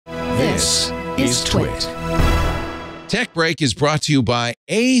This is TWiT. Tech Break is brought to you by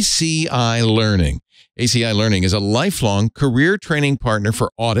ACI Learning. ACI Learning is a lifelong career training partner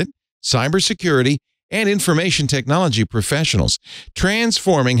for audit, cybersecurity, and information technology professionals,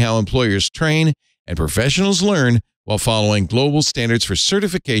 transforming how employers train and professionals learn while following global standards for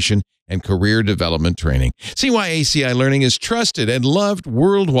certification and career development training. See why ACI Learning is trusted and loved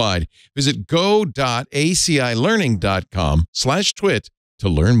worldwide. Visit go.acilearning.com/twit to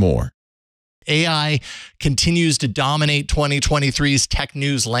learn more. AI continues to dominate 2023's tech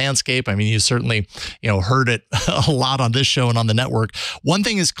news landscape. I mean, you certainly, heard it a lot on this show and on the network. One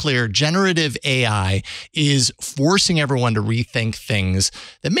thing is clear, generative AI is forcing everyone to rethink things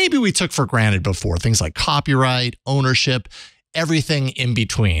that maybe we took for granted before. Things like copyright, ownership, everything in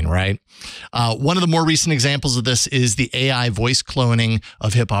between, right? One of the more recent examples of this is the AI voice cloning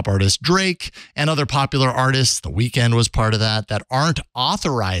of hip-hop artist Drake and other popular artists. The Weeknd was part of that aren't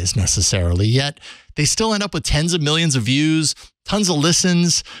authorized necessarily, yet they still end up with tens of millions of views, tons of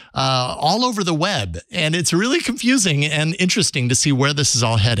listens, all over the web. And it's really confusing and interesting to see where this is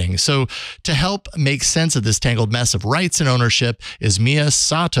all heading. So to help make sense of this tangled mess of rights and ownership is Mia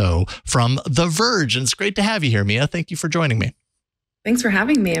Sato from The Verge. And it's great to have you here, Mia. Thank you for joining me. Thanks for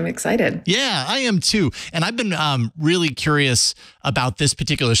having me. I'm excited. Yeah, I am too. And I've been really curious about this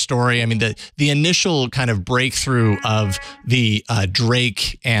particular story. I mean, the initial kind of breakthrough of the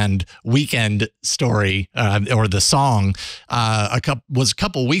Drake and Weeknd story or the song was a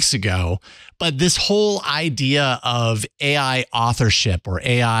couple weeks ago. But this whole idea of AI authorship or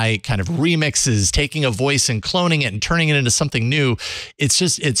AI kind of remixes, taking a voice and cloning it and turning it into something new,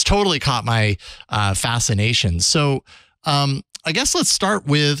 it's totally caught my fascination. So, I guess let's start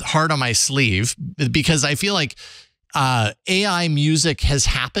with Heart on My Sleeve, because I feel like AI music has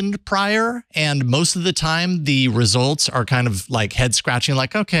happened prior, and most of the time the results are kind of like head scratching,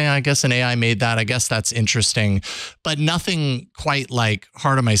 like, okay, I guess an AI made that. I guess that's interesting, but nothing quite like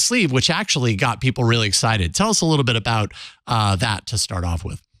Heart on My Sleeve, which actually got people really excited. Tell us a little bit about that to start off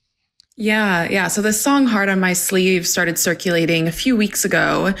with. Yeah. So the song Heart on My Sleeve started circulating a few weeks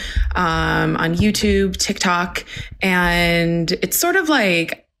ago on YouTube, TikTok, and it's sort of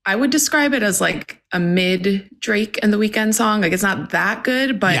like, I would describe it as like a mid Drake and the Weeknd song. Like, it's not that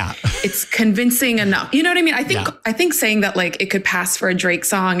good, but it's convincing enough. You know what I mean? I think saying that like it could pass for a Drake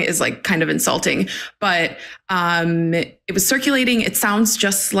song is like kind of insulting, but it was circulating. It sounds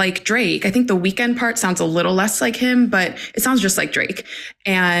just like Drake. I think the Weeknd part sounds a little less like him, but it sounds just like Drake.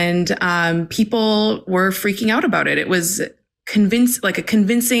 And people were freaking out about it. It was a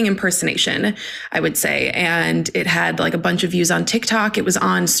convincing impersonation, I would say. And it had like a bunch of views on TikTok. It was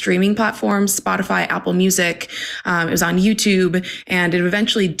on streaming platforms, Spotify, Apple Music. It was on YouTube, and it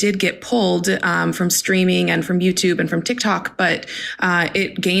eventually did get pulled from streaming and from YouTube and from TikTok, but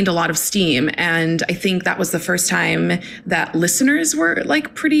it gained a lot of steam. And I think that was the first time that listeners were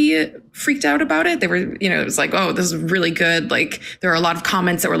like pretty freaked out about it. They were, it was like, oh, this is really good. Like, there are a lot of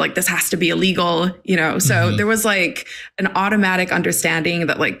comments that were like, this has to be illegal, so there was like an automatic understanding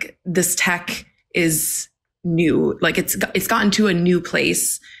that like this tech is new, like it's gotten to a new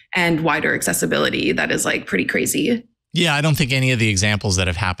place and wider accessibility that is like pretty crazy. Yeah, I don't think any of the examples that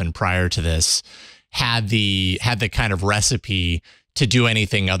have happened prior to this had the kind of recipe to do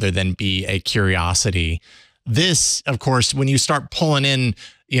anything other than be a curiosity. This, of course, when you start pulling in,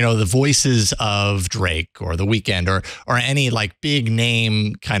 the voices of Drake or the Weeknd or any like big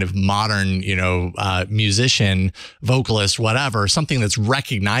name kind of modern, musician, vocalist, whatever, something that's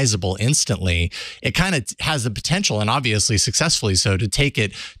recognizable instantly, it kind of has the potential, and obviously successfully so, to take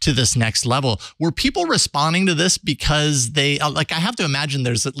it to this next level. Were people responding to this because they I have to imagine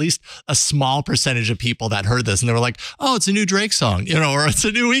there's at least a small percentage of people that heard this and they were like, oh, it's a new Drake song, or it's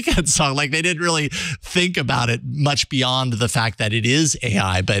a new Weeknd song. Like, they didn't really think about it much beyond the fact that it is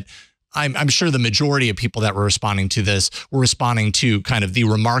AI. But I'm sure the majority of people that were responding to this were responding to kind of the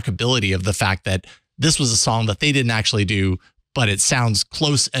remarkability of the fact that this was a song that they didn't actually do, but it sounds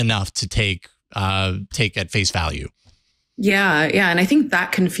close enough to take at face value. Yeah. And I think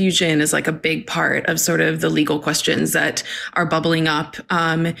that confusion is like a big part of sort of the legal questions that are bubbling up.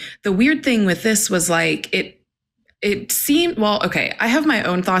 The weird thing with this was like, it seemed, well, okay, I have my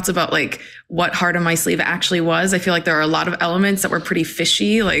own thoughts about like what Heart on My Sleeve actually was. I feel like there are a lot of elements that were pretty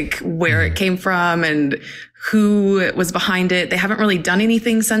fishy, like where it came from and who was behind it. They haven't really done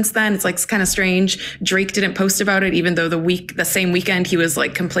anything since then. It's like, it's kind of strange. Drake didn't post about it, even though the same weekend he was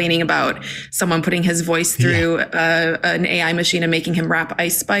like complaining about someone putting his voice through an AI machine and making him rap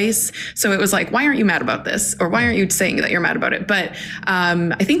Ice Spice. So it was like, why aren't you mad about this? Or why aren't you saying that you're mad about it? But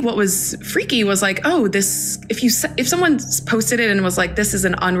I think what was freaky was like, oh, this, if someone posted it and was like, this is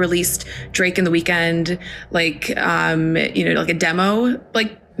an unreleased Drake in the Weeknd, like, like a demo,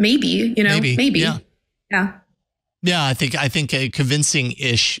 like maybe. Maybe. Yeah. Yeah, I think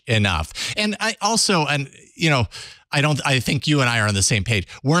convincing-ish enough. And I think you and I are on the same page.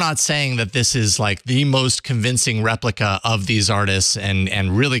 We're not saying that this is like the most convincing replica of these artists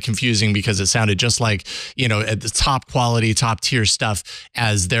and really confusing because it sounded just like, at the top quality, top tier stuff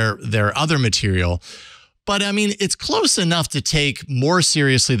as their other material. But I mean, it's close enough to take more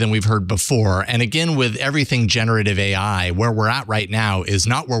seriously than we've heard before. And again, with everything generative AI, where we're at right now is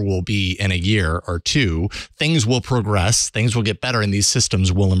not where we'll be in a year or two. Things will progress, things will get better, and these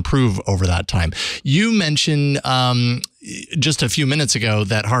systems will improve over that time. You mentioned just a few minutes ago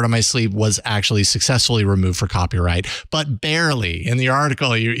that Heart on My Sleeve was actually successfully removed for copyright, but barely. In the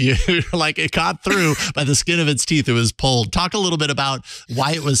article, you like it got through by the skin of its teeth. It was pulled. Talk a little bit about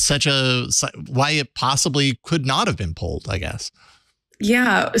why it was why it possibly could not have been pulled, I guess.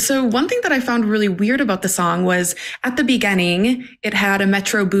 Yeah. So one thing that I found really weird about the song was at the beginning, it had a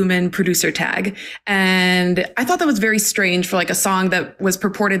Metro Boomin producer tag. And I thought that was very strange for like a song that was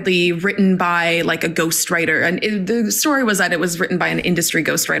purportedly written by like a ghostwriter. And the story was that it was written by an industry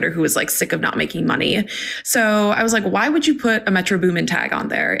ghostwriter who was like sick of not making money. So I was like, why would you put a Metro Boomin tag on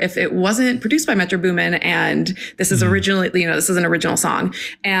there if it wasn't produced by Metro Boomin and this is originally, this is an original song.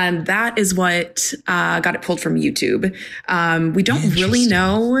 And that is what got it pulled from YouTube. We don't really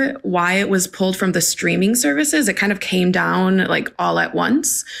know why it was pulled from the streaming services. It kind of came down like all at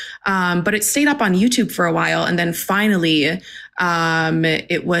once, but it stayed up on YouTube for a while, and then finally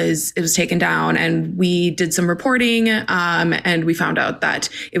it was taken down. And we did some reporting, and we found out that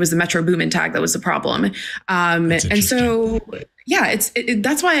it was the Metro Boomin tag that was the problem. And so yeah,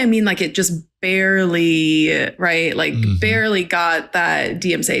 that's why I mean, like it just barely, right, like barely got that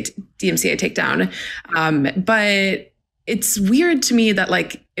DMCA takedown, but it's weird to me that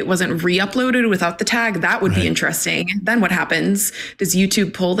like it wasn't re-uploaded without the tag. That would be interesting. Then what happens? Does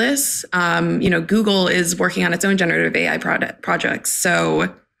YouTube pull this? Google is working on its own generative AI projects.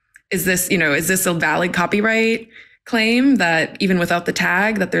 So is this a valid copyright claim that even without the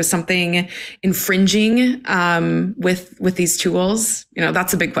tag, that there's something infringing with these tools?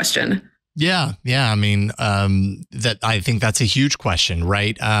 That's a big question. Yeah. I mean, I think that's a huge question,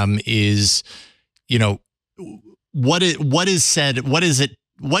 right? What is said?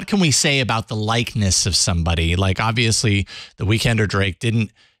 What can we say about the likeness of somebody? Like obviously The Weeknd or Drake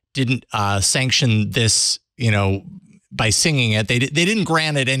didn't sanction this, by singing it. They didn't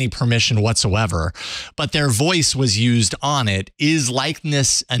grant it any permission whatsoever, but their voice was used on it. Is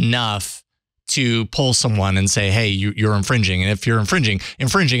likeness enough to pull someone and say, hey, you're infringing? And if you're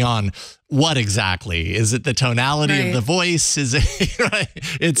infringing on what exactly? Is it the tonality of the voice? Is it?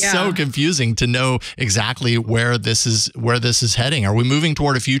 It's so confusing to know exactly where this is heading. Are we moving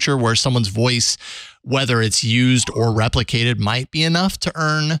toward a future where someone's voice, whether it's used or replicated, might be enough to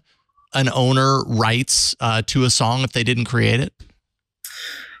earn an owner rights to a song if they didn't create it?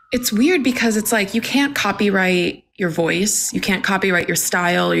 It's weird because it's like you can't copyright your voice. You can't copyright your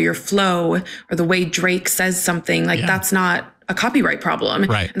style or your flow or the way Drake says something. Like that's not a copyright problem.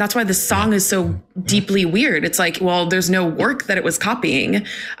 Right. And that's why the song is so deeply weird. It's like, well, there's no work that it was copying.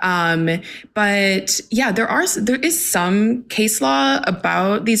 But yeah, there is some case law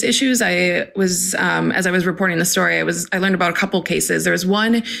about these issues. I was, as I was reporting the story, I learned about a couple cases. There was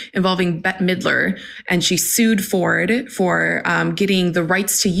one involving Bette Midler, and she sued Ford for getting the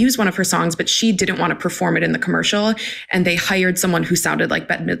rights to use one of her songs, but she didn't want to perform it in the commercial. And they hired someone who sounded like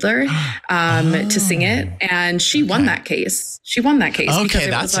Bette Midler to sing it. And she won that case. Okay,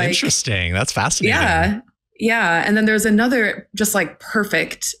 that's interesting. That's fascinating. Yeah. And then there's another just like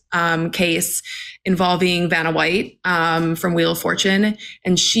perfect case involving Vanna White from Wheel of Fortune.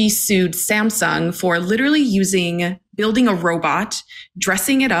 And she sued Samsung for literally building a robot,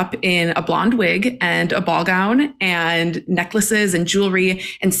 dressing it up in a blonde wig and a ball gown and necklaces and jewelry,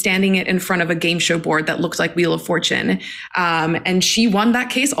 and standing it in front of a game show board that looked like Wheel of Fortune. And she won that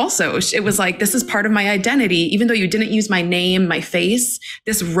case also. It was like, this is part of my identity. Even though you didn't use my name, my face,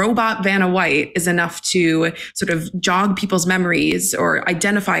 this robot Vanna White is enough to sort of jog people's memories or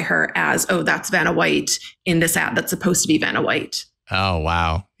identify her as, oh, that's Vanna White in this ad that's supposed to be Vanna White. Oh,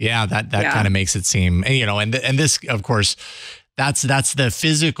 wow. Yeah, that kind of makes it seem, and this, of course, That's the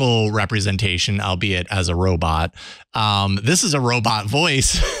physical representation, albeit as a robot. This is a robot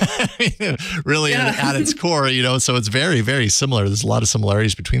voice, really at its core, so it's very, very similar. There's a lot of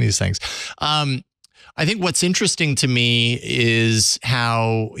similarities between these things. I think what's interesting to me is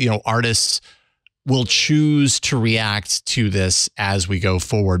how, artists will choose to react to this as we go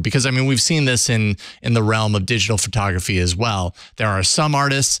forward. Because we've seen this in the realm of digital photography as well. There are some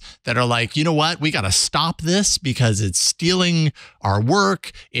artists that are like, you know what, we got to stop this because it's stealing our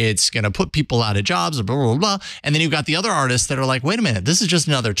work. It's going to put people out of jobs, blah, blah, blah. And then you've got the other artists that are like, wait a minute, this is just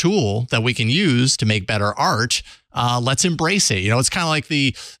another tool that we can use to make better art. Let's embrace it. It's kind of like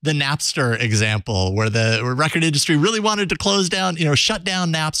the Napster example where the record industry really wanted to close down, shut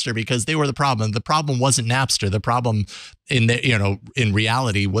down Napster because they were the problem. The problem wasn't Napster. The problem in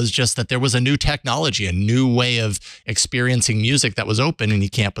reality was just that there was a new technology, a new way of experiencing music that was open, and you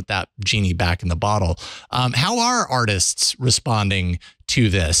can't put that genie back in the bottle. How are artists responding to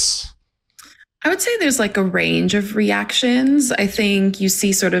this? I would say there's like a range of reactions. I think you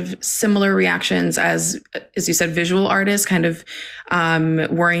see sort of similar reactions as you said, visual artists kind of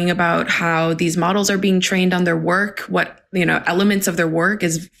worrying about how these models are being trained on their work, what elements of their work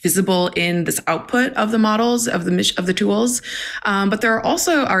is visible in this output of the models of the tools. But there are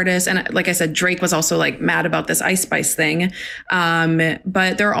also artists, and like I said, Drake was also like mad about this Ice Spice thing.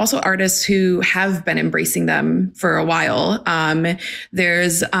 But there are also artists who have been embracing them for a while.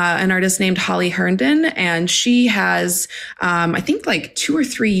 There's an artist named Holly Herndon, and she has, I think like 2 or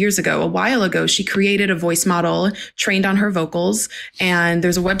 3 years ago, a while ago, she created a voice model trained on her vocals. And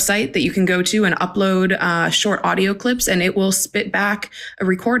there's a website that you can go to and upload short audio clips, and it will spit back a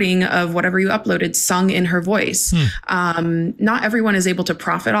recording of whatever you uploaded sung in her voice. Not everyone is able to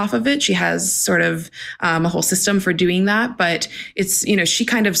profit off of it. She has sort of a whole system for doing that, but it's, she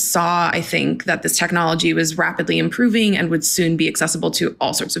kind of saw, I think, that this technology was rapidly improving and would soon be accessible to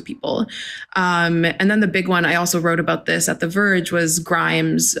all sorts of people. And then the big one, I also wrote about this at The Verge, was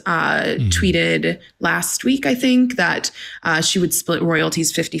Grimes tweeted last week, I think, that she would split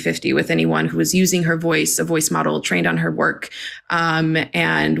royalties 50-50 with anyone who was using her voice, a voice model trained on her work.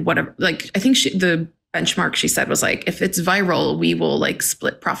 And whatever, like, I think the benchmark she said was like, if it's viral, we will like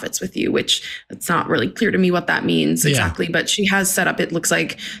split profits with you, which it's not really clear to me what that means exactly, but she has set up, it looks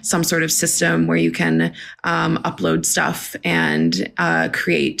like some sort of system where you can upload stuff and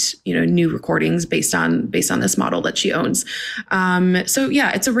create, new recordings based on this model that she owns. So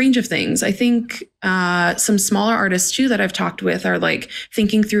yeah, it's a range of things. I think some smaller artists too that I've talked with are like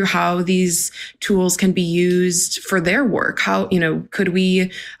thinking through how these tools can be used for their work. How, could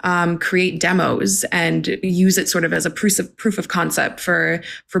we create demos and use it sort of as a proof of concept for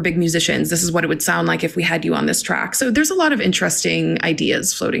big musicians? This is what it would sound like if we had you on this track. So there's a lot of interesting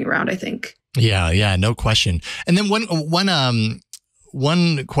ideas floating around, I think. Yeah, no question. And then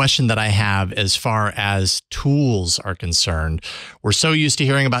one question that I have as far as tools are concerned, we're so used to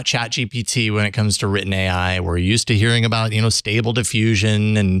hearing about ChatGPT when it comes to written AI. We're used to hearing about, Stable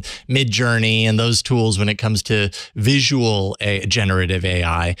Diffusion and Midjourney and those tools when it comes to visual generative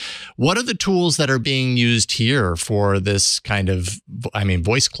AI. What are the tools that are being used here for this kind of,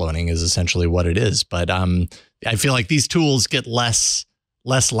 voice cloning is essentially what it is. But I feel like these tools get less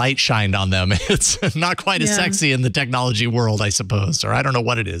light shined on them. It's not quite as sexy in the technology world, I suppose, or I don't know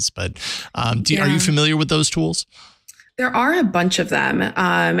what it is, but are you familiar with those tools? There are a bunch of them.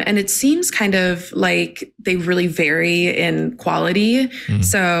 And it seems kind of like they really vary in quality. Mm-hmm.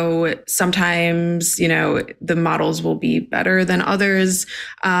 So sometimes, the models will be better than others.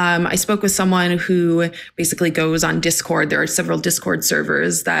 I spoke with someone who basically goes on Discord. There are several Discord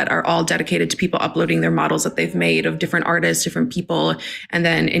servers that are all dedicated to people uploading their models that they've made of different artists, different people, and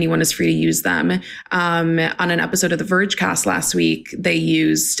then anyone is free to use them. On an episode of the Vergecast last week, they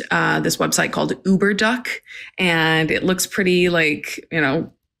used this website called UberDuck, and it looks pretty like,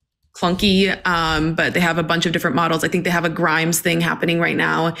 clunky, but they have a bunch of different models. I think they have a Grimes thing happening right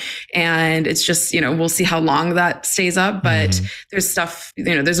now, and it's just, we'll see how long that stays up, but there's stuff,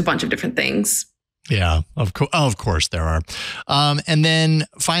 there's a bunch of different things. Yeah, of course there are. And then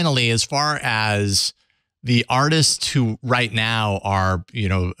finally, as far as the artists who right now are,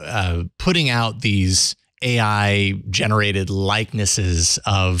 putting out these AI generated likenesses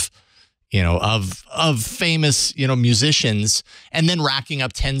of famous, musicians, and then racking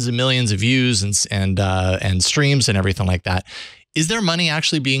up tens of millions of views and streams and everything like that. Is there money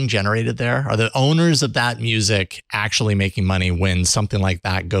actually being generated there? Are the owners of that music actually making money when something like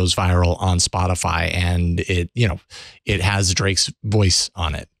that goes viral on Spotify and it has Drake's voice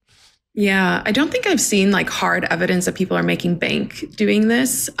on it? Yeah, I don't think I've seen like hard evidence that people are making bank doing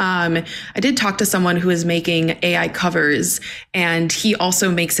this. I did talk to someone who is making AI covers, and he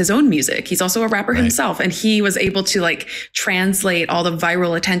also makes his own music. He's also a rapper himself, and he was able to like translate all the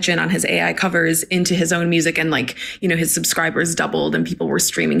viral attention on his AI covers into his own music, and like, you know, his subscribers doubled and people were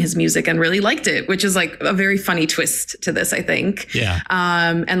streaming his music and really liked it, which is like a very funny twist to this, I think. Yeah.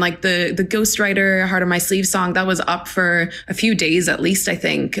 And like the Ghostwriter Heart on My Sleeve song, that was up for a few days at least, I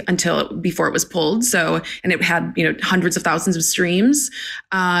think, before it was pulled. So, and it had, you know, hundreds of thousands of streams.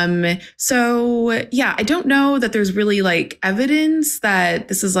 So yeah, I don't know that there's really like evidence that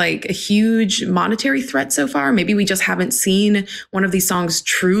this is like a huge monetary threat so far. Maybe we just haven't seen one of these songs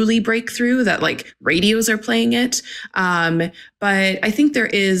truly break through, that like radios are playing it. But I think there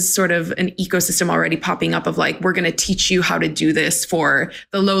is sort of an ecosystem already popping up of like, we're going to teach you how to do this for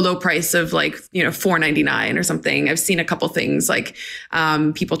the low price of like, you know, $4.99 or something. I've seen a couple things like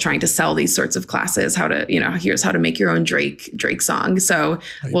people trying to sell these sorts of classes, how to, you know, here's how to make your own Drake song. So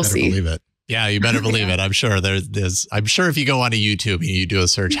we'll see. Believe it. Yeah, you better believe it. I'm sure I'm sure if you go onto YouTube and you do a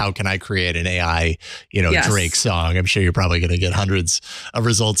search, how can I create an AI, you know, Drake song? I'm sure you're probably going to get hundreds of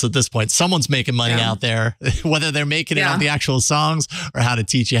results at this point. Someone's making money out there, whether they're making it on the actual songs or how to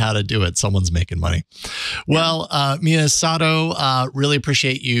teach you how to do it. Someone's making money. Well, Mia, Sato, really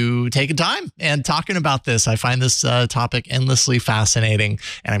appreciate you taking time and talking about this. I find this topic endlessly fascinating,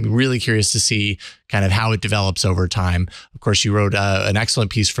 and I'm really curious to see kind of how it develops over time. Of course, you wrote an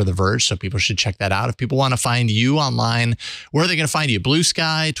excellent piece for The Verge, so people should check that out. If people want to find you online, where are they going to find you? Blue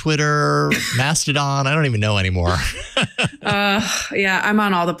Sky, Twitter, Mastodon? I don't even know anymore. Yeah, I'm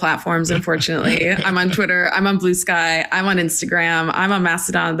on all the platforms, unfortunately. I'm on Twitter. I'm on Blue Sky. I'm on Instagram. I'm on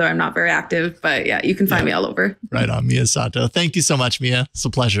Mastodon, though I'm not very active. But yeah, you can find me all over. Right on. Mia Sato. Thank you so much, Mia. It's a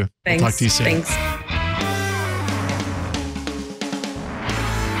pleasure. Thanks. I'll talk to you soon. Thanks.